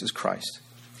Lord Jesus Christ.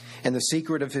 In the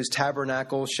secret of his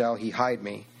tabernacle shall he hide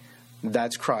me.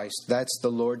 That's Christ. That's the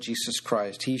Lord Jesus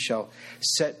Christ. He shall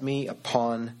set me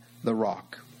upon the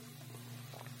rock.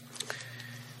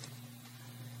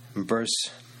 Verse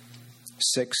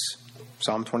 6,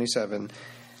 Psalm 27.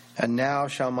 And now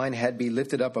shall mine head be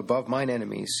lifted up above mine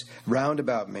enemies round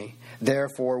about me.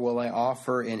 Therefore will I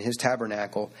offer in his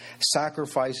tabernacle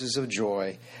sacrifices of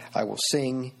joy. I will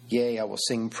sing, yea, I will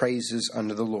sing praises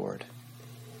unto the Lord.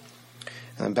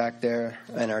 And back there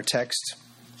in our text,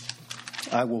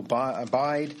 I will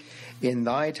abide in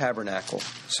thy tabernacle,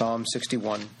 Psalm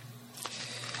 61.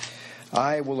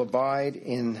 I will abide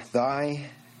in thy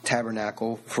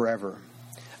tabernacle forever.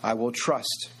 I will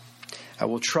trust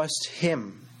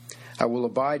him. I will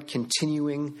abide,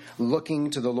 continuing,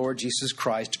 looking to the Lord Jesus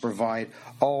Christ to provide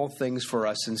all things for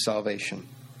us in salvation.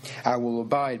 I will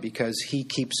abide because he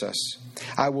keeps us.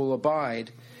 I will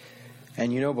abide,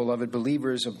 and you know, beloved,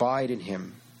 believers abide in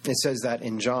him. It says that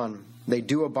in John. They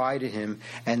do abide in him,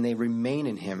 and they remain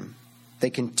in him.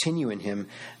 They continue in him,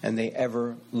 and they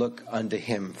ever look unto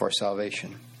him for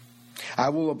salvation. I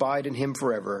will abide in him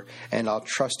forever, and I'll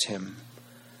trust him.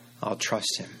 I'll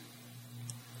trust him.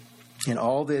 And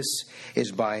all this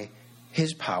is by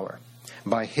his power,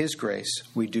 by his grace,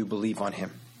 we do believe on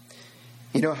him.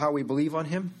 You know how we believe on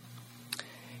him?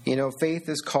 You know, faith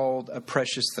is called a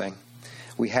precious thing.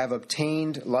 We have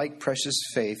obtained like precious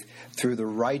faith through the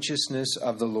righteousness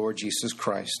of the Lord Jesus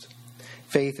Christ.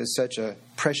 Faith is such a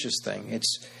precious thing.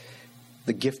 It's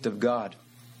the gift of God.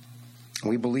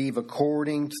 We believe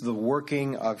according to the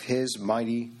working of his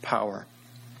mighty power.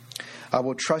 I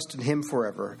will trust in him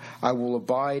forever. I will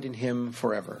abide in him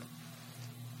forever.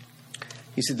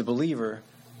 You see, the believer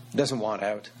doesn't want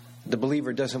out. The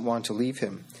believer doesn't want to leave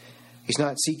him. He's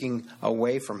not seeking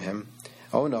away from him.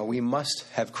 Oh no, we must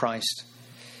have Christ.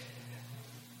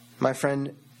 My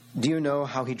friend, do you know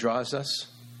how he draws us?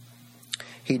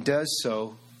 He does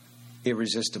so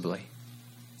irresistibly.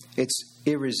 It's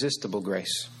irresistible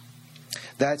grace.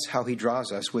 That's how he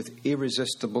draws us, with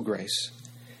irresistible grace.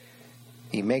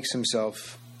 He makes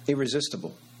himself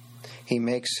irresistible. He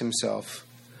makes himself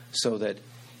so that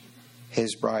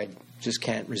his bride just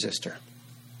can't resist her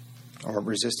or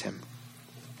resist him.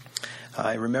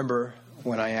 I remember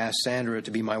when I asked Sandra to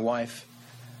be my wife,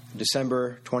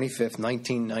 December 25th,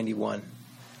 1991.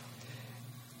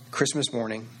 Christmas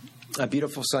morning, a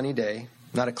beautiful sunny day,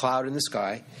 not a cloud in the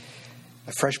sky,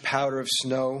 a fresh powder of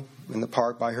snow in the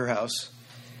park by her house.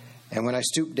 And when I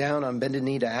stooped down on bended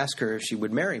knee to ask her if she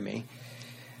would marry me,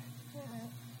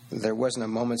 there wasn't a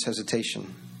moment's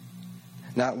hesitation.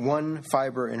 Not one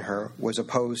fiber in her was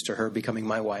opposed to her becoming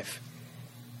my wife.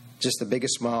 Just the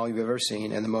biggest smile you've ever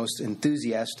seen and the most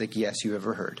enthusiastic yes you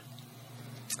ever heard.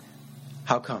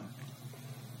 How come?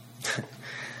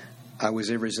 I was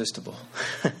irresistible.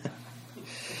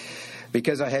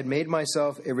 Because I had made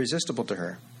myself irresistible to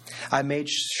her. I made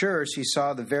sure she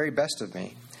saw the very best of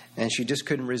me, and she just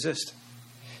couldn't resist.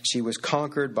 She was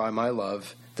conquered by my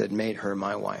love that made her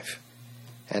my wife.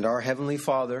 And our Heavenly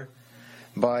Father,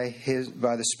 by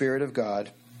the Spirit of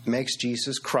God, makes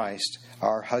Jesus Christ,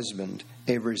 our husband,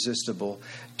 irresistible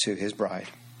to his bride.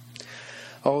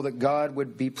 Oh, that God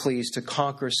would be pleased to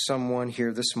conquer someone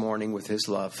here this morning with his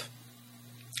love.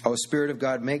 Oh, Spirit of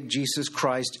God, make Jesus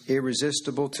Christ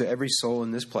irresistible to every soul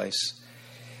in this place.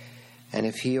 And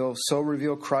if he'll so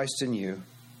reveal Christ in you,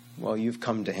 well, you've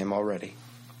come to him already.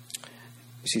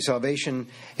 You see, salvation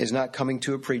is not coming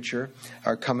to a preacher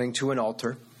or coming to an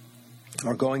altar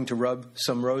or going to rub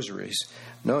some rosaries.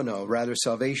 No. Rather,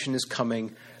 salvation is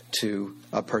coming to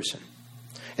a person.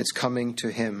 It's coming to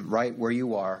him right where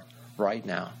you are right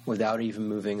now, without even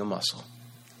moving a muscle.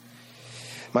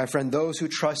 My friend, those who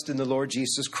trust in the Lord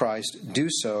Jesus Christ do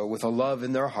so with a love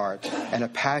in their heart and a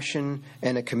passion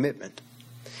and a commitment.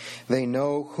 They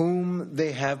know whom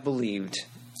they have believed,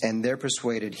 and they're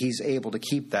persuaded he's able to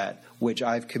keep that which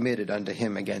I've committed unto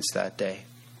him against that day.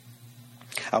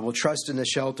 I will trust in the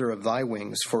shelter of thy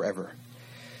wings forever.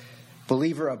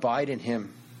 Believer, abide in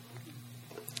him.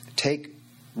 Take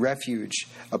refuge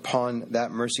upon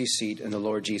that mercy seat in the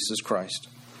Lord Jesus Christ.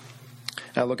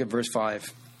 Now look at verse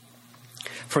 5.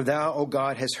 For thou, O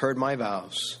God, hast heard my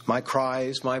vows, my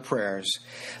cries, my prayers.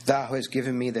 Thou hast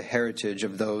given me the heritage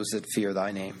of those that fear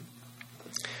thy name.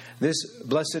 This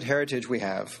blessed heritage we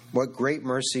have, what great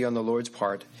mercy on the Lord's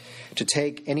part to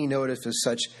take any notice of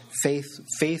such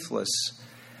faithless,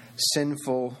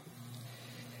 sinful,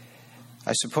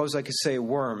 I suppose I could say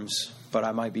worms, but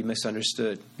I might be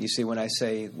misunderstood. You see, when I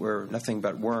say we're nothing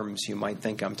but worms, you might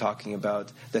think I'm talking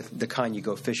about the kind you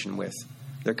go fishing with.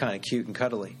 They're kind of cute and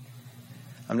cuddly.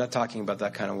 I'm not talking about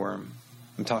that kind of worm.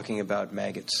 I'm talking about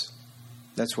maggots.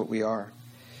 That's what we are.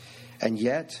 And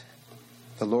yet,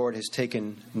 the Lord has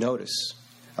taken notice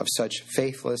of such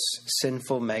faithless,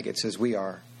 sinful maggots as we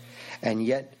are. And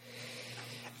yet,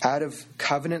 out of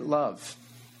covenant love,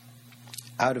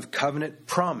 out of covenant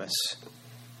promise,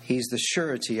 he's the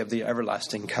surety of the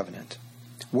everlasting covenant.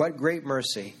 What great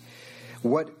mercy,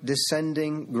 what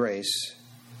descending grace.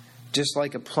 Just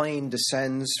like a plane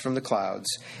descends from the clouds,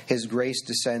 his grace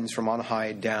descends from on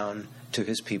high down to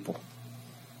his people.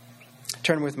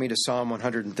 Turn with me to Psalm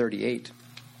 138.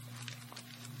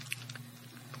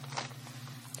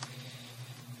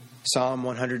 Psalm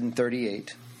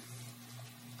 138.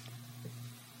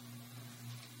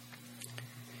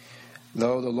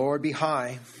 Though the Lord be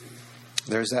high,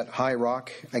 there's that high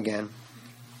rock again.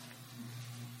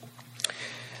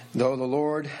 Though the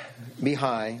Lord be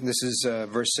high, this is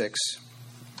verse 6.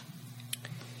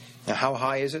 Now, how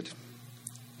high is it?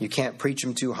 You can't preach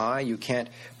him too high. You can't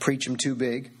preach him too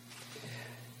big.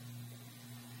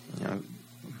 You know,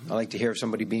 I like to hear of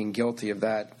somebody being guilty of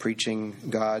that, preaching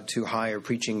God too high or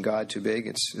preaching God too big.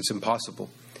 It's impossible.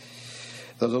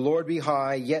 Though the Lord be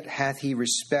high, yet hath he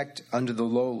respect unto the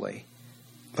lowly.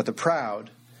 But the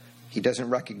proud he doesn't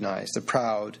recognize. The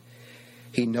proud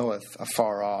he knoweth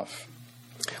afar off.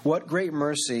 What great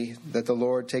mercy that the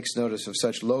Lord takes notice of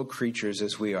such low creatures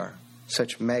as we are,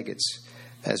 such maggots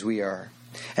as we are.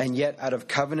 And yet out of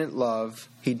covenant love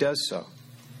he does so.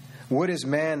 What is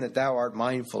man that thou art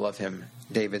mindful of him?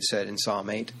 David said in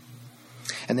Psalm 8.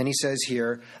 And then he says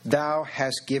here, thou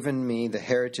hast given me the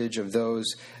heritage of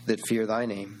those that fear thy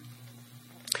name.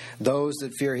 Those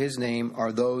that fear his name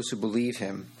are those who believe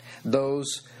him,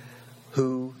 those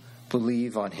who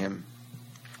believe on him.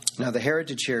 Now, the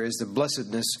heritage here is the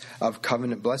blessedness of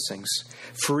covenant blessings,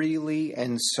 freely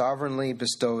and sovereignly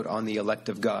bestowed on the elect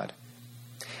of God.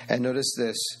 And notice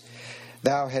this,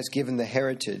 thou hast given the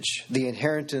heritage, the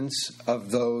inheritance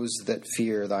of those that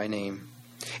fear thy name.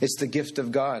 It's the gift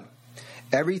of God.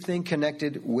 Everything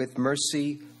connected with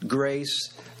mercy,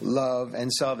 grace, love,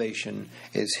 and salvation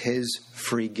is his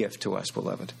free gift to us,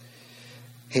 beloved.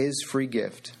 His free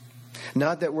gift.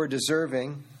 Not that we're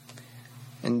deserving.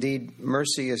 Indeed,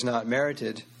 mercy is not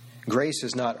merited. Grace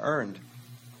is not earned.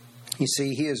 You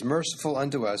see, he is merciful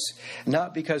unto us,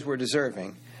 not because we're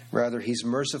deserving. Rather, he's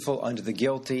merciful unto the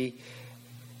guilty,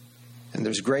 and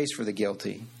there's grace for the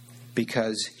guilty,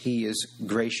 because he is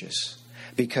gracious,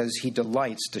 because he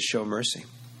delights to show mercy.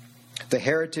 The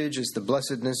heritage is the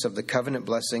blessedness of the covenant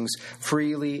blessings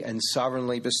freely and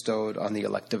sovereignly bestowed on the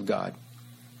elect of God.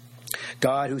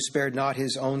 God, who spared not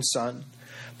his own Son,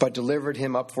 but delivered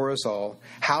him up for us all,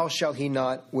 how shall he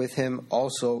not with him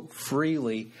also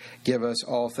freely give us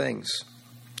all things?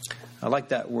 I like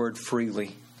that word,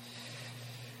 freely.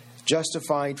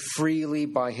 Justified freely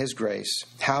by his grace,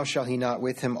 how shall he not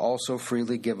with him also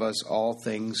freely give us all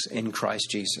things in Christ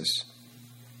Jesus?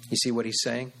 You see what he's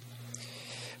saying?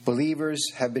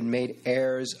 Believers have been made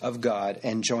heirs of God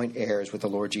and joint heirs with the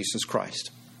Lord Jesus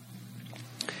Christ.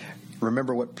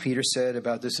 Remember what Peter said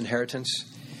about this inheritance?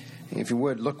 If you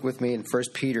would, look with me in 1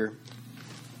 Peter.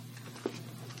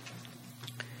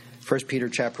 1 Peter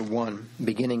chapter 1,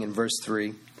 beginning in verse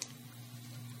 3.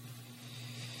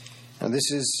 Now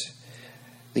this is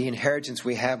the inheritance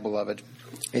we have, beloved.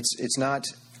 It's not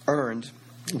earned,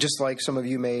 just like some of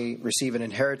you may receive an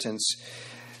inheritance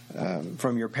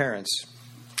from your parents.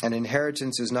 An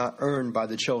inheritance is not earned by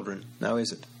the children, now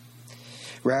is it?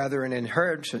 Rather, an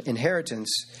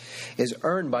inheritance is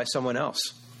earned by someone else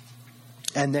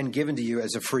and then given to you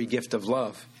as a free gift of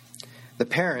love. The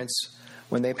parents,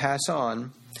 when they pass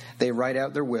on, they write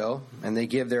out their will, and they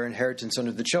give their inheritance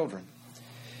unto the children.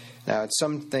 Now, it's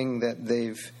something that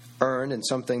they've earned and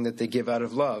something that they give out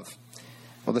of love.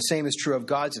 Well, the same is true of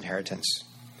God's inheritance.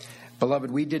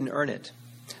 Beloved, we didn't earn it.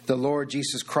 The Lord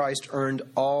Jesus Christ earned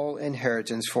all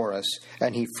inheritance for us,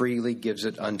 and he freely gives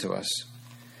it unto us.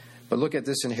 But look at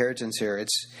this inheritance here.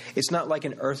 It's not like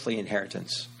an earthly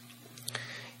inheritance.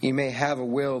 You may have a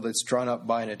will that's drawn up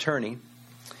by an attorney,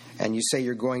 and you say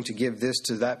you're going to give this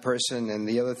to that person and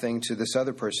the other thing to this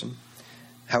other person,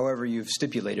 however you've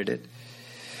stipulated it.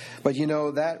 But you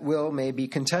know, that will may be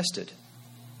contested.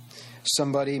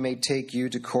 Somebody may take you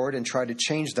to court and try to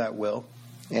change that will,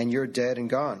 and you're dead and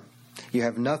gone. You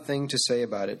have nothing to say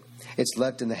about it. It's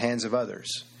left in the hands of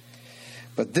others.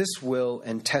 But this will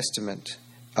and testament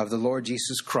of the Lord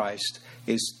Jesus Christ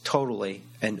is totally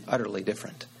and utterly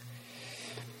different.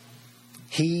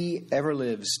 He ever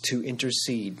lives to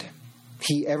intercede.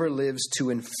 He ever lives to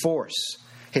enforce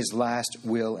his last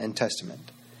will and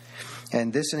testament.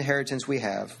 And this inheritance we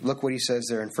have, look what he says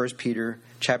there in 1 Peter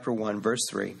chapter 1, verse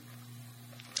 3.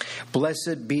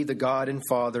 Blessed be the God and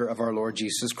Father of our Lord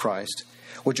Jesus Christ,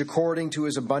 which according to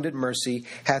his abundant mercy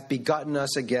hath begotten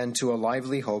us again to a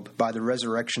lively hope by the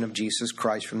resurrection of Jesus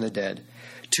Christ from the dead,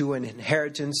 to an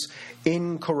inheritance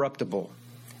incorruptible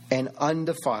and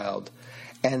undefiled,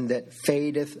 and that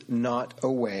fadeth not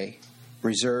away,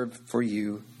 reserved for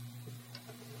you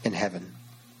in heaven.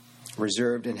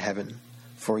 Reserved in heaven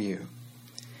for you.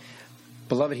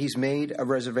 Beloved, he's made a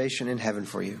reservation in heaven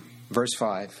for you. Verse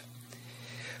 5.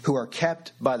 Who are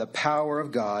kept by the power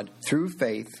of God through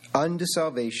faith unto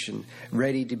salvation,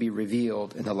 ready to be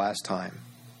revealed in the last time.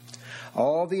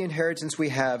 All the inheritance we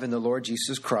have in the Lord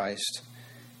Jesus Christ,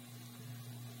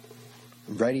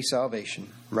 ready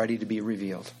salvation, ready to be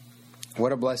revealed.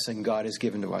 What a blessing God has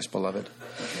given to us, beloved.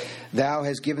 Thou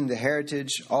hast given the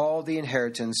heritage, all the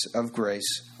inheritance of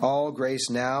grace, all grace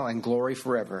now and glory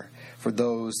forever, for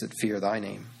those that fear thy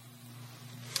name.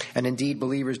 And indeed,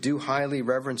 believers do highly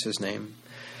reverence his name.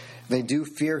 They do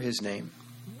fear his name.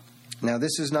 Now,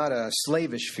 this is not a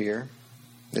slavish fear.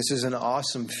 This is an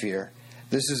awesome fear.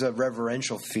 This is a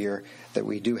reverential fear that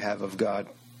we do have of God.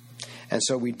 And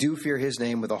so we do fear his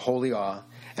name with a holy awe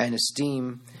and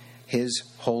esteem his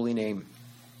holy name.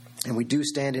 And we do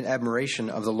stand in admiration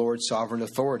of the Lord's sovereign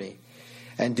authority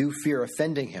and do fear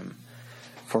offending him.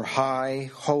 For high,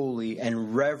 holy,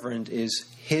 and reverent is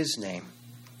his name.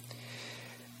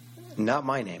 Not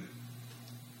my name.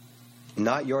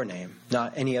 Not your name.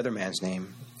 Not any other man's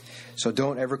name. So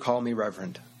don't ever call me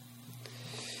Reverend.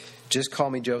 Just call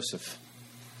me Joseph.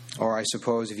 Or I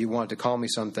suppose if you want to call me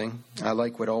something, I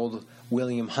like what old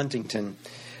William Huntington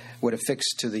would affix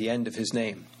to the end of his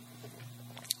name.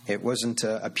 It wasn't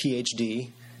a PhD.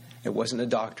 It wasn't a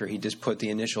doctor. He just put the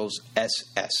initials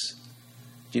SS.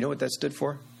 Do you know what that stood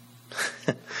for?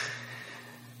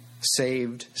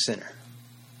 Saved sinner.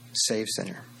 Saved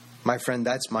sinner. My friend,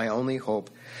 that's my only hope.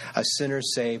 A sinner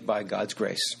saved by God's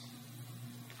grace.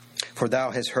 For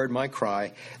thou hast heard my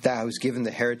cry. Thou hast given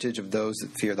the heritage of those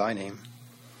that fear thy name.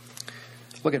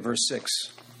 Look at verse 6.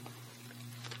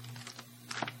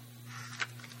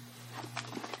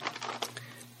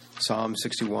 Psalm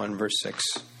 61, verse 6.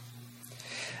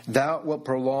 Thou wilt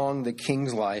prolong the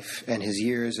king's life, and his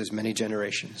years as many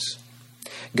generations.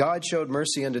 God showed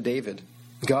mercy unto David.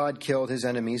 God killed his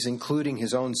enemies, including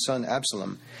his own son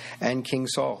Absalom and King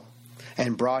Saul,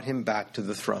 and brought him back to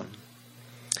the throne.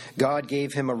 God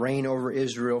gave him a reign over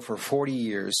Israel for 40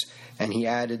 years, and he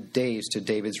added days to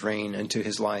David's reign and to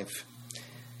his life.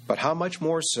 But how much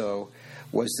more so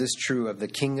was this true of the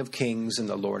King of Kings and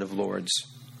the Lord of Lords?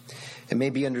 It may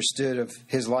be understood of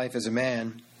his life as a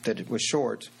man that it was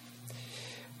short.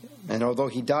 And although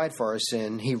he died for our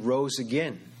sin, he rose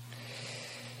again,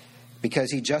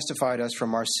 because he justified us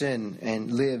from our sin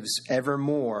and lives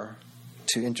evermore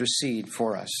to intercede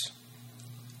for us.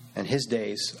 And his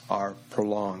days are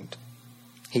prolonged.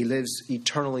 He lives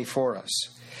eternally for us.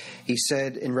 He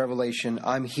said in Revelation,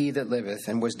 I'm he that liveth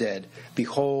and was dead.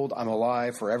 Behold, I'm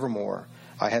alive forevermore.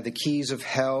 I have the keys of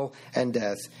hell and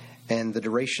death, and the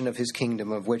duration of his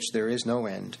kingdom, of which there is no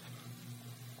end.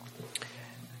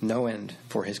 No end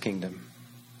for his kingdom.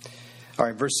 All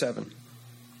right, verse 7.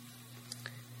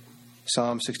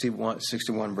 Psalm 61,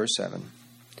 verse 7.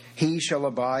 He shall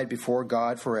abide before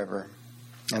God forever.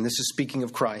 And this is speaking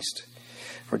of Christ.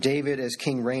 For David as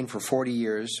king reigned for 40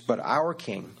 years, but our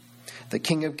king, the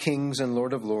King of kings and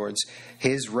Lord of lords,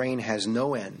 his reign has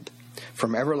no end.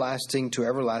 From everlasting to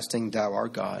everlasting thou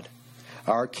art God.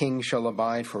 Our king shall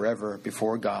abide forever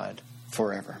before God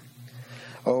forever.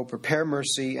 Oh, prepare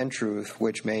mercy and truth,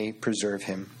 which may preserve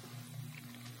him.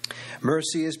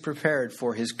 Mercy is prepared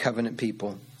for his covenant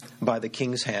people by the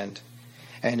king's hand,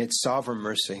 and it's sovereign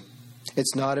mercy.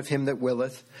 It's not of him that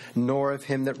willeth, nor of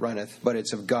him that runneth, but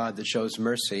it's of God that shows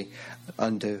mercy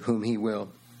unto whom he will.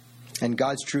 And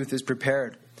God's truth is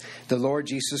prepared. The Lord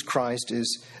Jesus Christ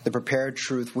is the prepared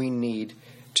truth we need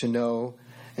to know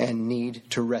and need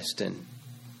to rest in,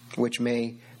 which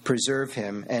may preserve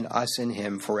him and us in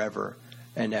him forever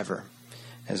and ever.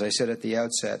 As I said at the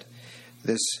outset,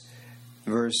 this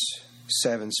verse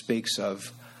 7 speaks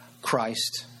of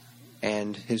Christ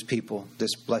and his people,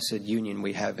 this blessed union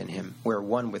we have in him. We're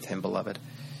one with him, beloved.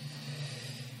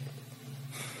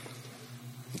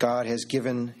 God has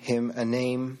given him a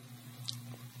name.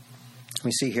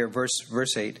 We see here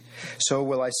verse 8, so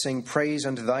will I sing praise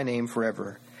unto thy name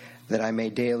forever, that I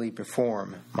may daily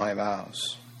perform my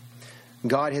vows.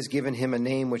 God has given him a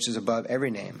name which is above every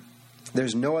name.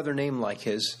 There's no other name like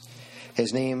his.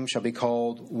 His name shall be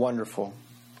called Wonderful.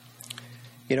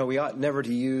 You know, we ought never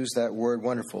to use that word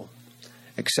wonderful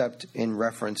except in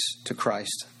reference to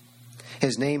Christ.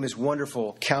 His name is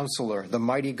Wonderful Counselor, the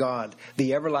Mighty God,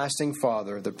 the Everlasting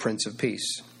Father, the Prince of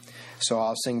Peace. So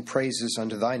I'll sing praises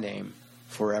unto thy name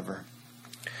forever.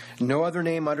 No other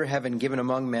name under heaven given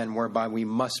among men whereby we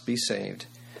must be saved.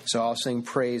 So I'll sing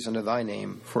praise unto thy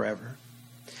name forever.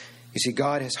 You see,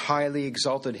 God has highly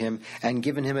exalted him and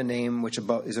given him a name which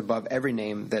is above every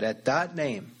name, that at that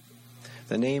name,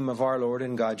 the name of our Lord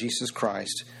and God Jesus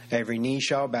Christ, every knee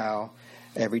shall bow,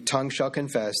 every tongue shall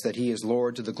confess that he is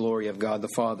Lord, to the glory of God the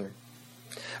Father.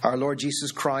 Our Lord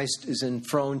Jesus Christ is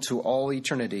enthroned to all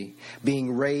eternity,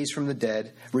 being raised from the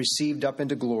dead, received up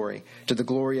into glory, to the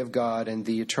glory of God and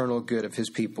the eternal good of his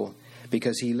people.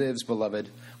 Because he lives, beloved,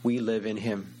 we live in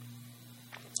him.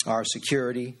 Our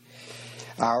security,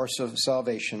 our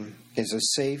salvation is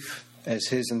as safe as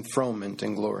his enthronement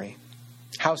in glory.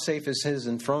 How safe is his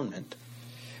enthronement?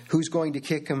 Who's going to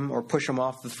kick him or push him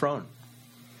off the throne?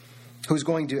 Who's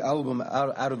going to elbow him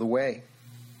out of the way?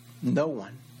 No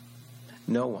one.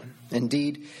 No one.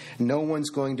 Indeed, no one's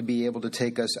going to be able to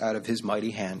take us out of his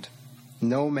mighty hand.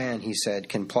 No man, he said,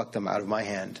 can pluck them out of my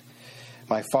hand.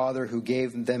 My Father who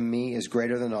gave them me is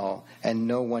greater than all, and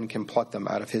no one can pluck them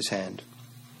out of his hand.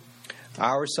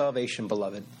 Our salvation,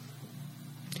 beloved,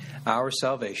 our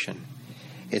salvation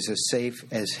is as safe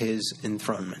as his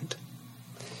enthronement.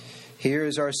 Here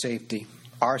is our safety,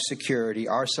 our security,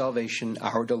 our salvation,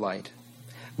 our delight.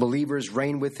 Believers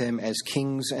reign with him as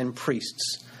kings and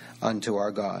priests unto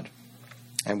our God.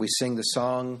 And we sing the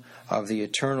song of the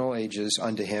eternal ages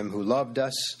unto him who loved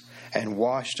us and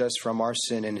washed us from our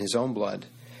sin in his own blood.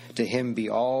 To him be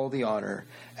all the honor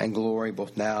and glory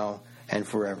both now and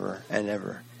forever and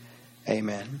ever.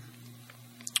 Amen.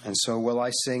 And so will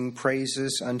I sing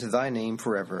praises unto thy name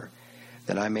forever,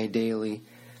 that I may daily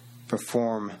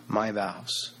perform my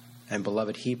vows. And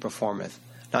beloved, he performeth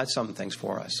not some things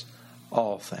for us,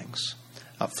 all things.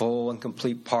 A full and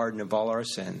complete pardon of all our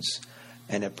sins,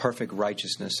 and a perfect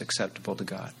righteousness acceptable to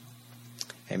God.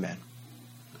 Amen.